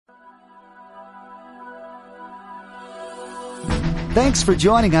Thanks for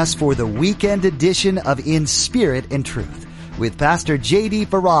joining us for the weekend edition of In Spirit and Truth with Pastor J.D.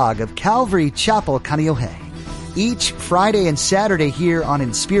 Farag of Calvary Chapel, Kaneohe. Each Friday and Saturday here on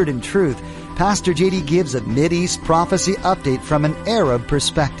In Spirit and Truth, Pastor J.D. gives a Mideast prophecy update from an Arab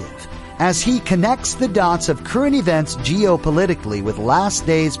perspective as he connects the dots of current events geopolitically with last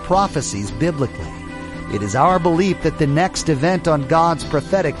days prophecies biblically. It is our belief that the next event on God's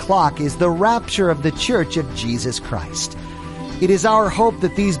prophetic clock is the rapture of the Church of Jesus Christ. It is our hope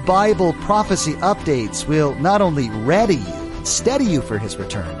that these Bible prophecy updates will not only ready you and steady you for His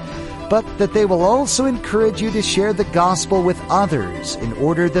return, but that they will also encourage you to share the gospel with others in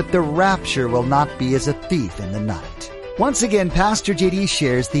order that the rapture will not be as a thief in the night. Once again, Pastor J.D.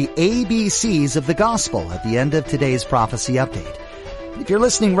 shares the ABCs of the gospel at the end of today's prophecy update. If you're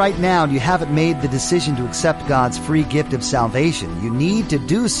listening right now and you haven't made the decision to accept God's free gift of salvation, you need to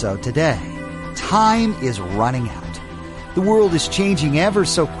do so today. Time is running out. The world is changing ever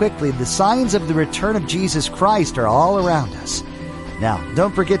so quickly. The signs of the return of Jesus Christ are all around us. Now,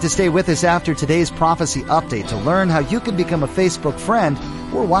 don't forget to stay with us after today's prophecy update to learn how you can become a Facebook friend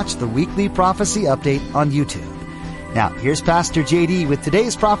or watch the weekly prophecy update on YouTube. Now, here's Pastor J.D. with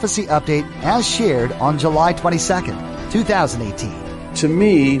today's prophecy update as shared on July 22nd, 2018. To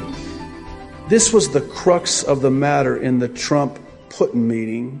me, this was the crux of the matter in the Trump-Putin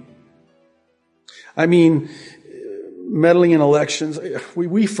meeting. I mean, meddling in elections,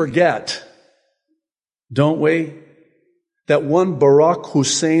 we forget, don't we, that one Barack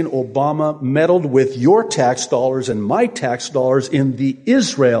Hussein Obama meddled with your tax dollars and my tax dollars in the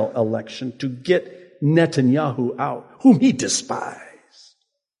Israel election to get Netanyahu out, whom he despised.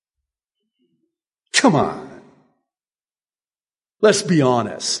 Come on. Let's be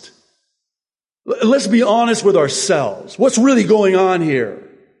honest. Let's be honest with ourselves. What's really going on here?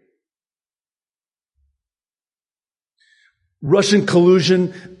 Russian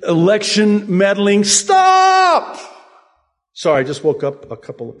collusion, election meddling. Stop! Sorry, I just woke up a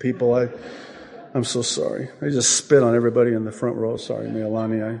couple of people. I'm so sorry. I just spit on everybody in the front row. Sorry,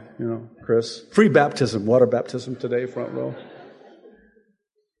 Meilani, Chris. Free baptism, water baptism today, front row.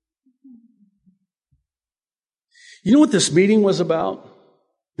 You know what this meeting was about?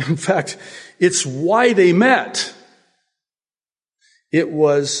 In fact, it's why they met. It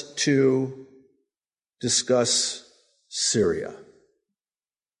was to discuss Syria.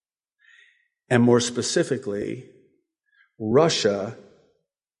 And more specifically, Russia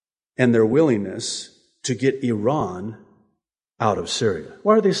and their willingness to get Iran out of Syria.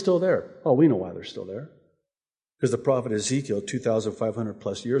 Why are they still there? Oh, we know why they're still there. Because the prophet Ezekiel, 2,500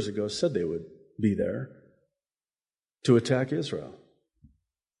 plus years ago, said they would be there to attack Israel.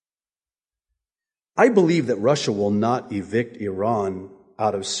 I believe that Russia will not evict Iran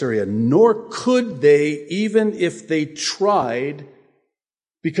out of Syria, nor could they, even if they tried,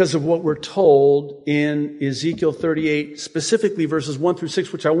 because of what we're told in Ezekiel 38, specifically verses 1 through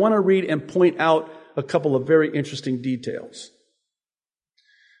 6, which I want to read and point out a couple of very interesting details.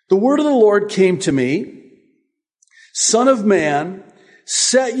 The word of the Lord came to me, Son of man,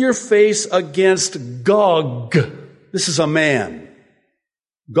 set your face against Gog. This is a man.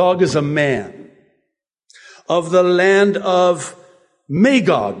 Gog is a man. Of the land of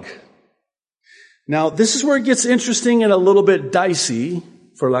Magog. Now, this is where it gets interesting and a little bit dicey,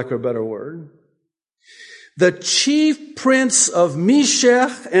 for lack of a better word. The chief prince of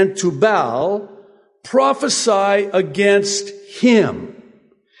Meshech and Tubal prophesy against him.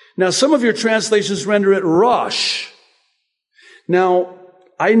 Now, some of your translations render it Rosh. Now,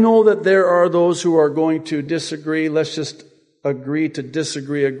 I know that there are those who are going to disagree. Let's just agree to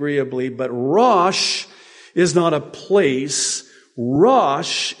disagree agreeably. But Rosh is not a place.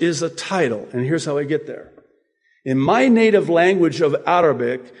 Rosh is a title. And here's how I get there. In my native language of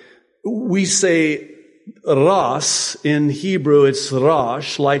Arabic, we say Ras. In Hebrew, it's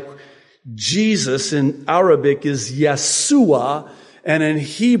Rosh. Like Jesus in Arabic is Yeshua. And in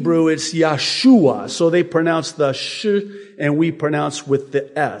Hebrew, it's Yeshua. So they pronounce the sh, and we pronounce with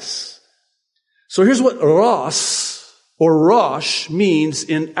the s. So here's what Ras or Rosh means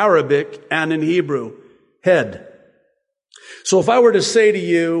in Arabic and in Hebrew. Head. So if I were to say to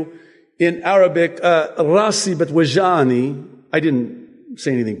you in Arabic, Rasi bet wajani, I didn't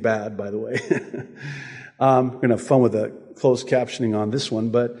say anything bad, by the way. I'm going to have fun with the closed captioning on this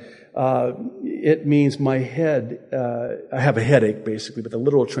one, but it means my head, I have a headache basically, but the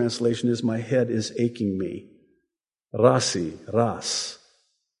literal translation is my head is aching me. Rasi, Ras,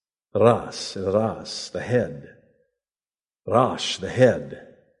 the head. Rash, the head.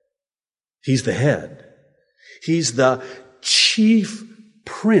 He's the head. He's the chief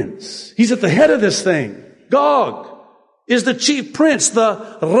prince. He's at the head of this thing. Gog is the chief prince,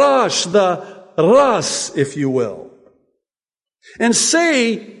 the Rosh, the Ras, if you will. And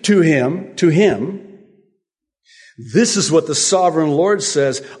say to him, this is what the sovereign Lord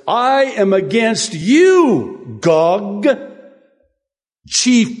says, I am against you, Gog,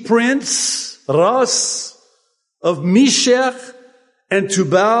 chief prince, Ras, of Meshech and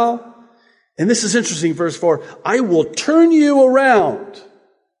Tubal. And this is interesting, verse 4. I will turn you around,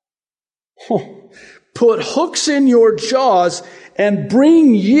 put hooks in your jaws, and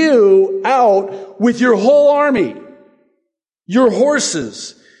bring you out with your whole army, your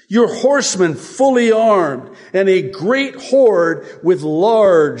horses, your horsemen fully armed, and a great horde with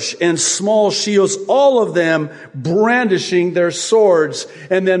large and small shields, all of them brandishing their swords.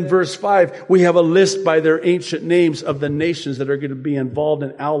 And then verse 5, we have a list by their ancient names of the nations that are going to be involved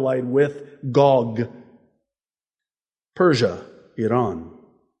and allied with Gog. Persia, Iran.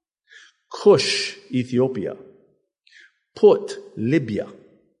 Cush, Ethiopia. Put, Libya.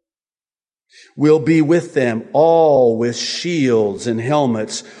 Will be with them, all with shields and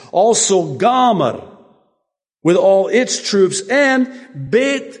helmets. Also Gomer, with all its troops, and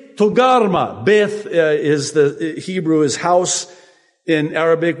Beit Togarma. Beth is the Hebrew is house. In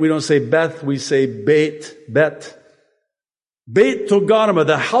Arabic, we don't say Beth, we say Bet. Beit Togarma,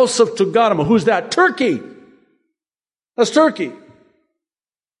 the house of Togarma. Who's that? Turkey. That's Turkey.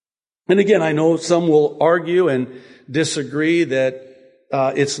 And again, I know some will argue and disagree that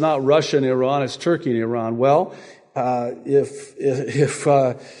it's not Russia and Iran, it's Turkey and Iran. Well, if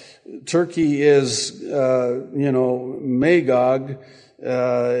Turkey is, Magog,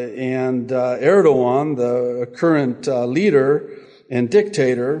 and Erdogan, the current leader and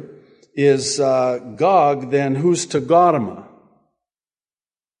dictator, is Gog, then who's Togarma?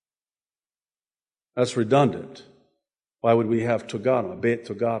 That's redundant. Why would we have Togarma, Beit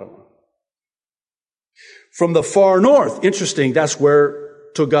Togarma? From the far north, interesting, that's where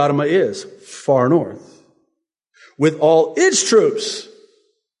Togarma is, far north, with all its troops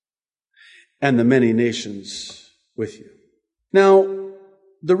and the many nations with you. Now,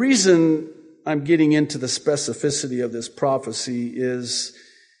 the reason I'm getting into the specificity of this prophecy is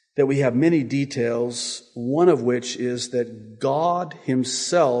that we have many details, one of which is that God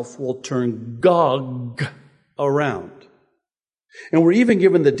himself will turn Gog around. And we're even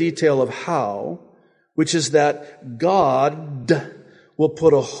given the detail of how, which is that God will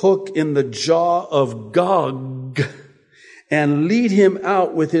put a hook in the jaw of Gog and lead him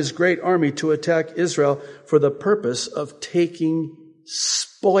out with his great army to attack Israel for the purpose of taking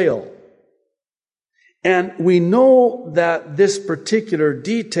spoil. And we know that this particular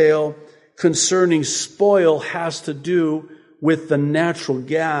detail concerning spoil has to do with the natural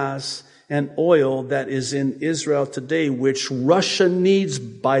gas and oil that is in Israel today, which Russia needs,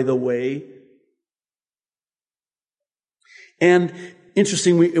 by the way. And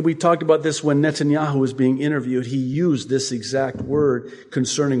interesting, we talked about this when Netanyahu was being interviewed. He used this exact word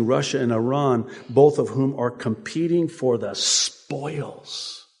concerning Russia and Iran, both of whom are competing for the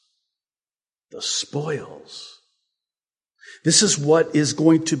spoils. The spoils. This is what is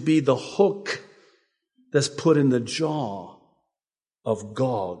going to be the hook that's put in the jaw of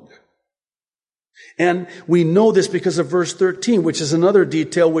Gog. And we know this because of verse 13, which is another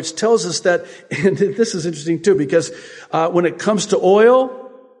detail which tells us that, and this is interesting too, because when it comes to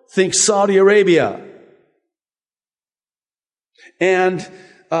oil, think Saudi Arabia. And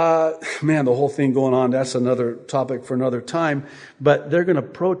the whole thing going on, that's another topic for another time, but they're going to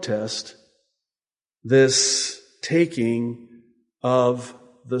protest this taking of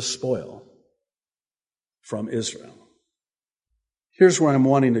the spoil from Israel. Here's where I'm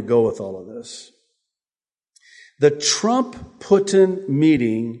wanting to go with all of this. The Trump-Putin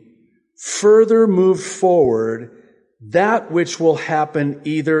meeting further moved forward that which will happen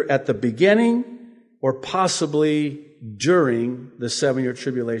either at the beginning or possibly during the 7-year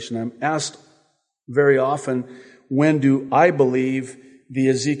tribulation. I'm asked very often, when do I believe the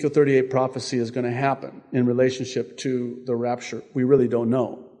Ezekiel 38 prophecy is going to happen in relationship to the rapture? We really don't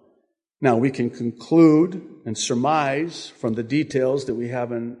know. Now, we can conclude and surmise from the details that we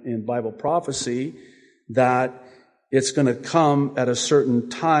have in Bible prophecy that it's going to come at a certain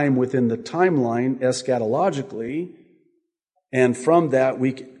time within the timeline, eschatologically, and from that,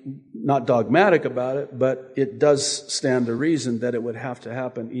 not dogmatic about it, but it does stand to reason that it would have to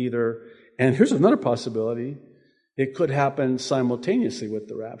happen either, and here's another possibility, it could happen simultaneously with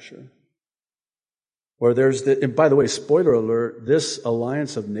the rapture. Or and by the way, spoiler alert, this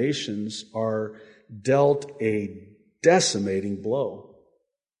alliance of nations are dealt a decimating blow.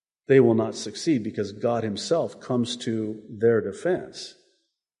 They will not succeed because God himself comes to their defense.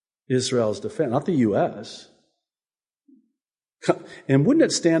 Israel's defense, not the U.S., And wouldn't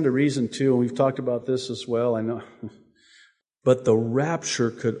it stand to reason, too, and we've talked about this as well, I know, but the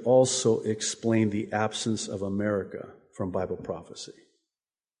rapture could also explain the absence of America from Bible prophecy.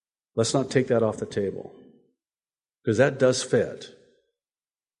 Let's not take that off the table, because that does fit.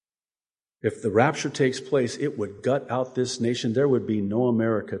 If the rapture takes place, it would gut out this nation. There would be no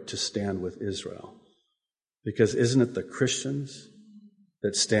America to stand with Israel. Because isn't it the Christians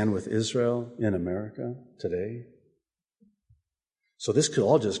that stand with Israel in America today? So this could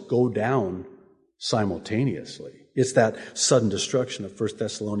all just go down simultaneously. It's that sudden destruction of 1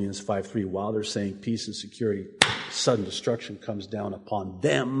 Thessalonians 5:3. While they're saying peace and security, sudden destruction comes down upon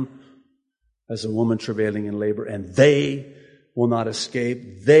them as a woman travailing in labor, and they will not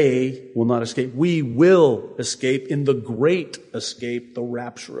escape. They will not escape. We will escape in the great escape, the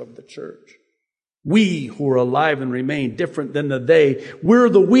rapture of the church. We who are alive and remain, different than the they. We're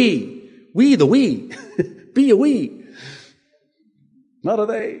the we. We the we. Be a we. Not a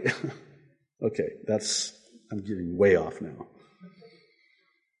they. Okay, I'm getting way off now.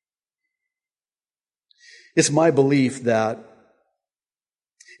 It's my belief that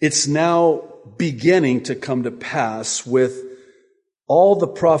it's now beginning to come to pass with all the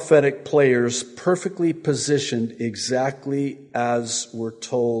prophetic players perfectly positioned exactly as we're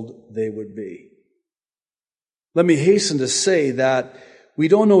told they would be. Let me hasten to say that we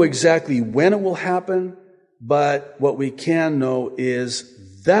don't know exactly when it will happen, but what we can know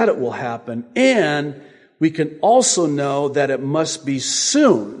is that it will happen, and we can also know that it must be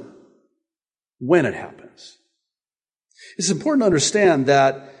soon when it happens. It's important to understand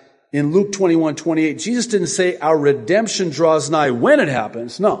that in Luke 21:28, Jesus didn't say our redemption draws nigh when it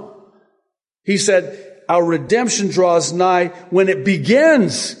happens. No. He said our redemption draws nigh when it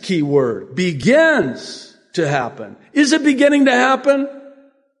begins, key word, begins to happen. Is it beginning to happen?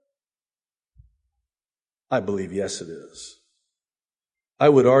 I believe yes, it is. I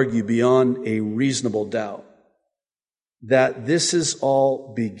would argue beyond a reasonable doubt that this is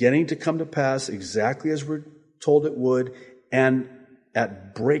all beginning to come to pass exactly as we're told it would, and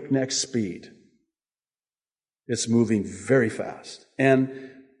at breakneck speed. It's moving very fast. And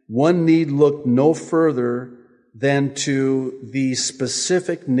one need look no further than to the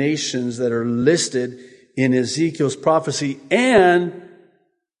specific nations that are listed in Ezekiel's prophecy, and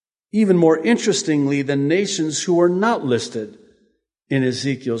even more interestingly, the nations who are not listed in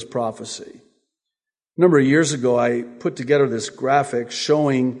Ezekiel's prophecy. A number of years ago, I put together this graphic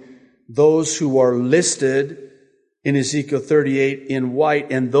showing those who are listed in Ezekiel 38 in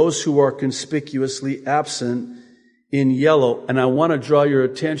white and those who are conspicuously absent in yellow. And I want to draw your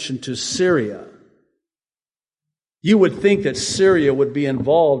attention to Syria. You would think that Syria would be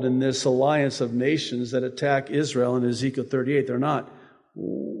involved in this alliance of nations that attack Israel in Ezekiel 38. They're not.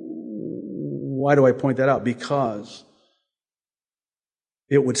 Why do I point that out? Because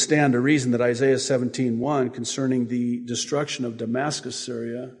it would stand to reason that Isaiah 17:1 concerning the destruction of Damascus,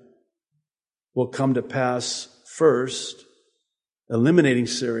 Syria, will come to pass first, eliminating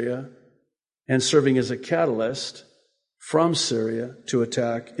Syria and serving as a catalyst from Syria to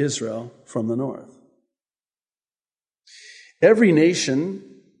attack Israel from the north. Every nation,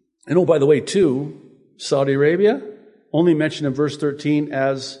 and oh, by the way, too, Saudi Arabia, only mentioned in verse 13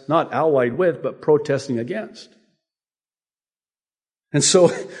 as not allied with, but protesting against. And so,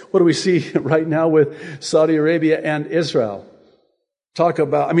 what do we see right now with Saudi Arabia and Israel? Talk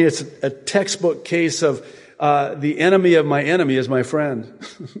about, it's a textbook case of the enemy of my enemy is my friend.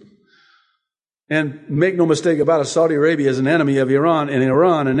 And make no mistake about it, Saudi Arabia is an enemy of Iran, and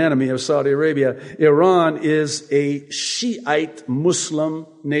Iran an enemy of Saudi Arabia. Iran is a Shiite Muslim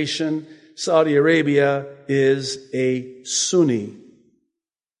nation. Saudi Arabia is a Sunni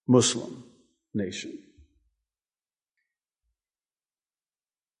Muslim nation.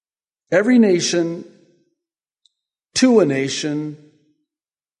 Every nation to a nation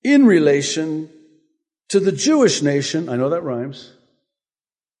in relation to the Jewish nation, I know that rhymes,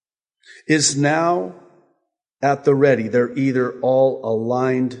 is now at the ready. They're either all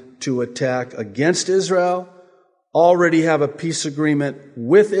aligned to attack against Israel, already have a peace agreement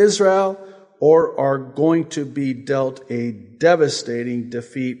with Israel, or are going to be dealt a devastating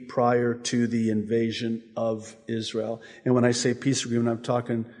defeat prior to the invasion of Israel. And when I say peace agreement, I'm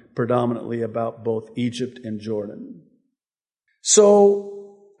talking predominantly about both Egypt and Jordan.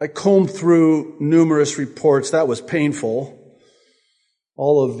 So I combed through numerous reports. That was painful.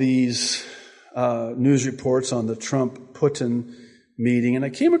 All of these news reports on the Trump-Putin meeting. And I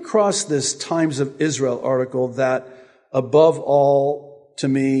came across this Times of Israel article that, above all, to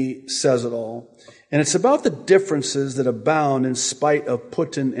me, says it all. And it's about the differences that abound in spite of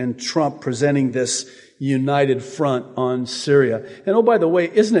Putin and Trump presenting this united front on Syria. And oh, by the way,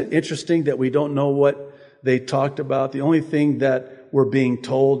 isn't it interesting that we don't know what they talked about? The only thing that we're being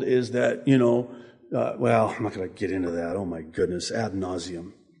told is that, well, I'm not going to get into that. Oh my goodness, ad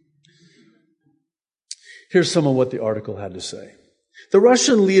nauseum. Here's some of what the article had to say. The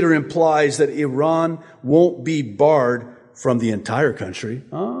Russian leader implies that Iran won't be barred from the entire country.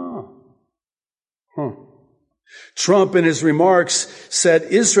 Trump, in his remarks, said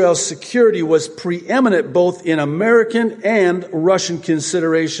Israel's security was preeminent both in American and Russian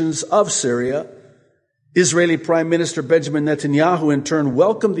considerations of Syria. Israeli Prime Minister Benjamin Netanyahu, in turn,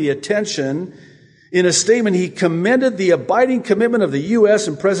 welcomed the attention. In a statement, he commended the abiding commitment of the U.S.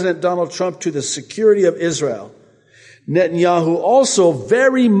 and President Donald Trump to the security of Israel. Netanyahu also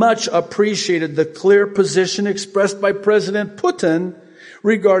very much appreciated the clear position expressed by President Putin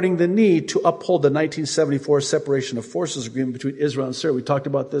regarding the need to uphold the 1974 separation of forces agreement between Israel and Syria. We talked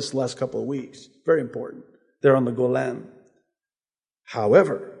about this the last couple of weeks. Very important. They're on the Golan.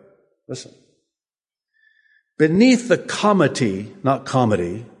 However, listen, beneath the comity, not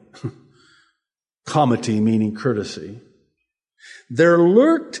comedy, comity meaning courtesy, there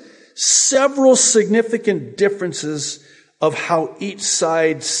lurked several significant differences of how each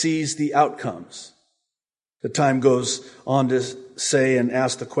side sees the outcomes. The Time goes on to say and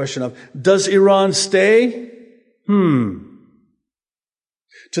ask the question of, does Iran stay? To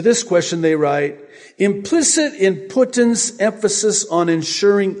this question they write, implicit in Putin's emphasis on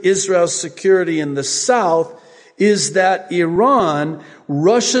ensuring Israel's security in the south is that Iran,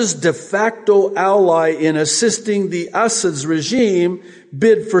 Russia's de facto ally in assisting the Assad's regime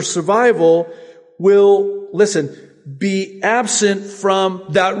bid for survival, will, listen, be absent from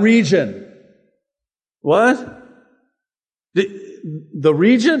that region. What? The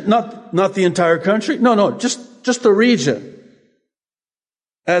region? Not the entire country? No, just the region.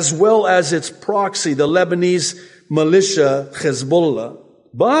 As well as its proxy, the Lebanese militia Hezbollah.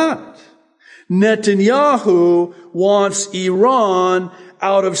 But Netanyahu wants Iran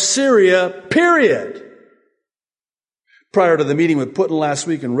out of Syria, period. Prior to the meeting with Putin last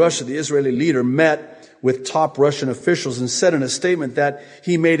week in Russia, the Israeli leader met with top Russian officials and said in a statement that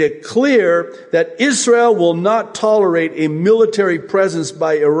he made it clear that Israel will not tolerate a military presence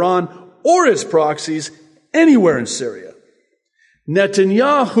by Iran or its proxies anywhere in Syria.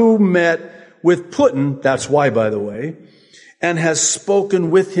 Netanyahu met with Putin, that's why, by the way, and has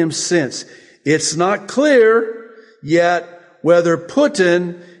spoken with him since. It's not clear yet whether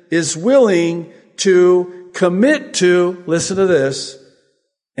Putin is willing to commit to, listen to this,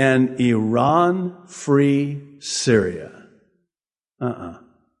 an Iran-free Syria.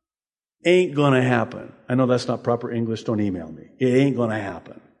 Ain't gonna happen. I know that's not proper English. Don't email me. It ain't gonna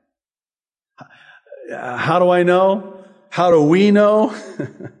happen. How do I know? How do we know?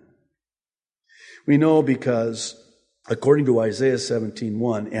 We know because according to Isaiah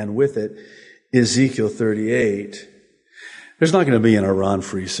 17:1 and with it Ezekiel 38, there's not going to be an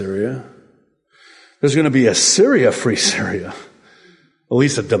Iran-free Syria. There's going to be a Syria-free Syria. At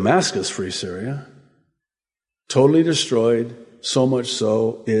least a Damascus-free Syria. Totally destroyed, so much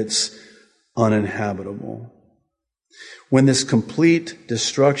so it's uninhabitable. When this complete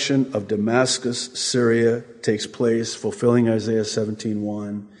destruction of Damascus, Syria takes place, fulfilling Isaiah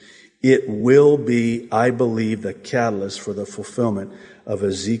 17:1, it will be, I believe, the catalyst for the fulfillment of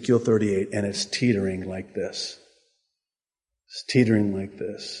Ezekiel 38, and it's teetering like this. It's teetering like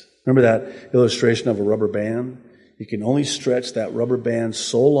this. Remember that illustration of a rubber band? You can only stretch that rubber band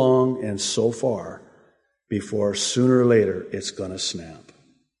so long and so far before sooner or later it's going to snap.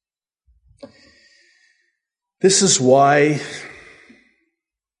 This is why,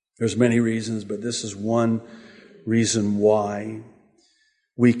 there's many reasons, but this is one reason why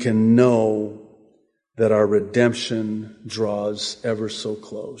we can know that our redemption draws ever so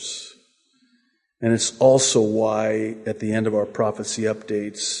close. And it's also why at the end of our prophecy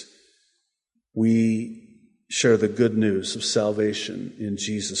updates, we share the good news of salvation in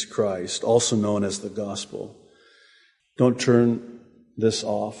Jesus Christ, also known as the gospel. Don't turn this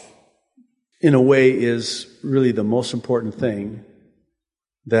off. In a way, is really the most important thing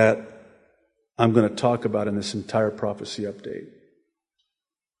that I'm going to talk about in this entire prophecy update.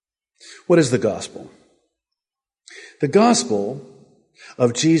 What is the gospel? The gospel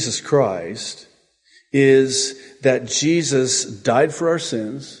of Jesus Christ is that Jesus died for our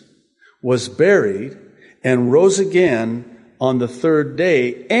sins, was buried, and rose again on the third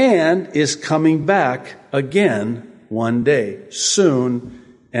day, and is coming back again one day, soon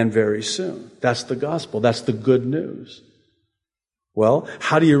and very soon. That's the gospel. That's the good news. Well,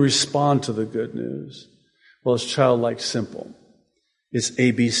 how do you respond to the good news? Well, it's childlike simple. It's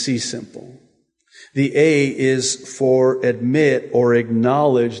ABC simple. The A is for admit or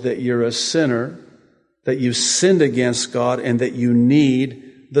acknowledge that you're a sinner, that you sinned against God, and that you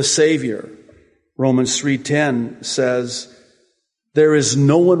need the Savior. Romans 3:10 says, there is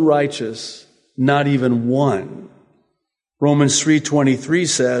no one righteous, not even one. Romans 3:23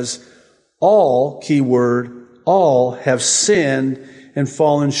 says, all, keyword, all have sinned and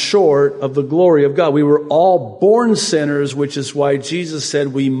fallen short of the glory of God. We were all born sinners, which is why Jesus said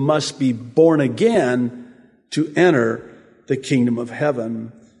we must be born again to enter the kingdom of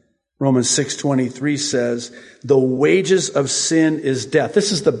heaven. Romans 6:23 says, the wages of sin is death.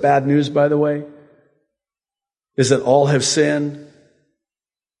 This is the bad news, by the way, is that all have sinned.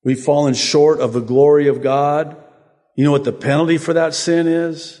 We've fallen short of the glory of God. You know what the penalty for that sin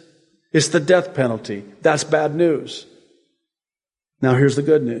is? It's the death penalty. That's bad news. Now here's the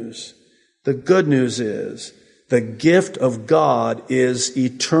good news. The good news is the gift of God is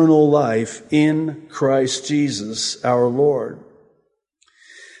eternal life in Christ Jesus our Lord.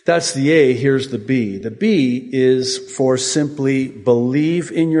 That's the A. Here's the B. The B is for simply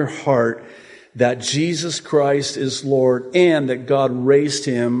believe in your heart that Jesus Christ is Lord and that God raised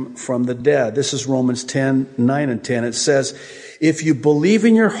him from the dead. This is Romans 10:9 and 10. It says, if you believe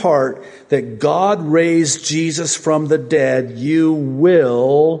in your heart that God raised Jesus from the dead, you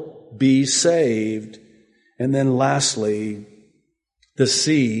will be saved. And then lastly, the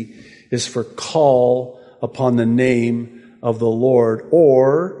C is for call upon the name of the Lord,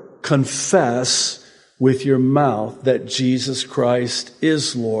 or confess with your mouth that Jesus Christ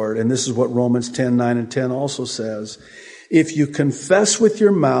is Lord. And this is what Romans 10:9 and 10 also says. If you confess with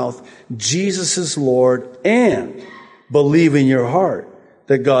your mouth Jesus is Lord and believe in your heart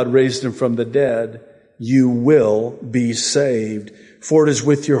that God raised him from the dead, you will be saved. For it is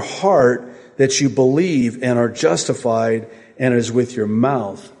with your heart that you believe and are justified, and it is with your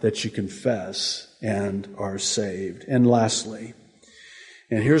mouth that you confess and are saved. And lastly,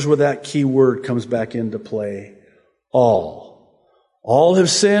 and here's where that key word comes back into play, all. All have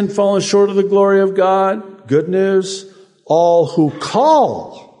sinned, fallen short of the glory of God. Good news, all who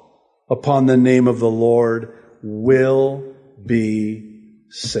call upon the name of the Lord will be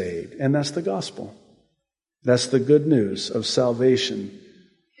saved. And that's the gospel. That's the good news of salvation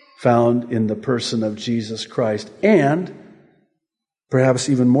found in the person of Jesus Christ. And perhaps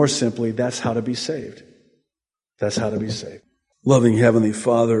even more simply, that's how to be saved. That's how to be saved. Loving Heavenly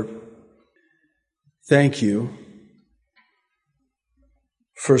Father, thank you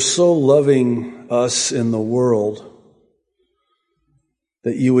for so loving us in the world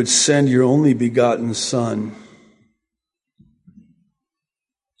that you would send your only begotten Son,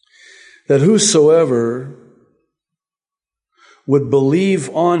 that whosoever would believe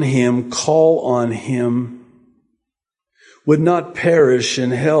on him, call on him, would not perish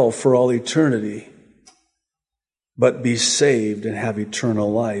in hell for all eternity, but be saved and have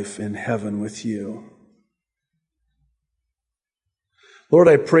eternal life in heaven with you. Lord,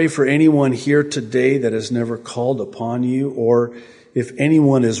 I pray for anyone here today that has never called upon you, or if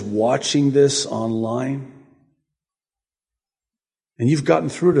anyone is watching this online, and you've gotten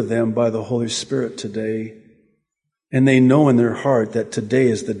through to them by the Holy Spirit today, and they know in their heart that today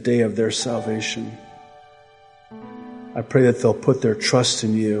is the day of their salvation. I pray that they'll put their trust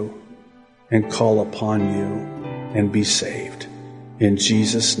in you and call upon you and be saved. In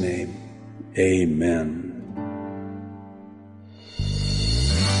Jesus' name, amen.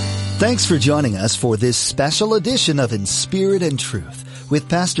 Thanks for joining us for this special edition of In Spirit and Truth with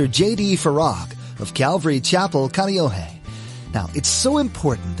Pastor J.D. Farag of Calvary Chapel, Kaneohe. Now, it's so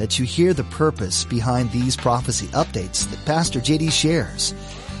important that you hear the purpose behind these prophecy updates that Pastor J.D. shares.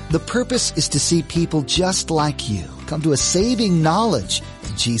 The purpose is to see people just like you come to a saving knowledge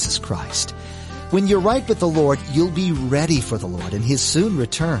of Jesus Christ. When you're right with the Lord, you'll be ready for the Lord and His soon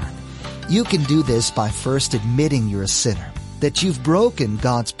return. You can do this by first admitting you're a sinner, that you've broken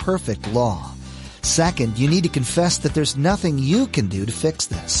God's perfect law. Second, you need to confess that there's nothing you can do to fix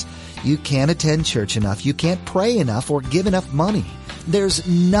this. You can't attend church enough, you can't pray enough, or give enough money. There's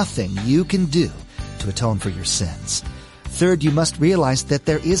nothing you can do to atone for your sins. Third, you must realize that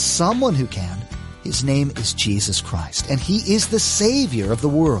there is someone who can. His name is Jesus Christ, and He is the Savior of the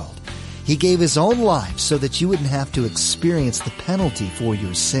world. He gave His own life so that you wouldn't have to experience the penalty for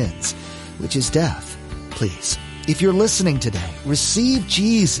your sins, which is death. Please, if you're listening today, receive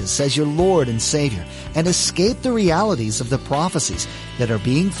Jesus as your Lord and Savior and escape the realities of the prophecies that are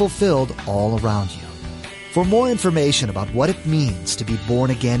being fulfilled all around you. For more information about what it means to be born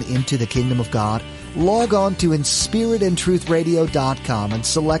again into the kingdom of God, log on to inspiritandtruthradio.com and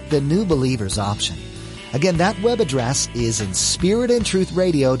select the New Believers option. Again, that web address is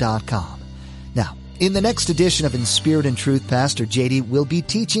inspiritandtruthradio.com. Now, in the next edition of In Spirit and Truth, Pastor J.D. will be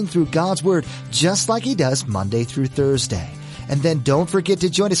teaching through God's Word just like he does Monday through Thursday. And then don't forget to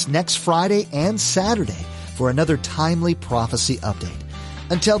join us next Friday and Saturday for another timely prophecy update.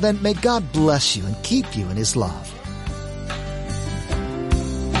 Until then, may God bless you and keep you in his love.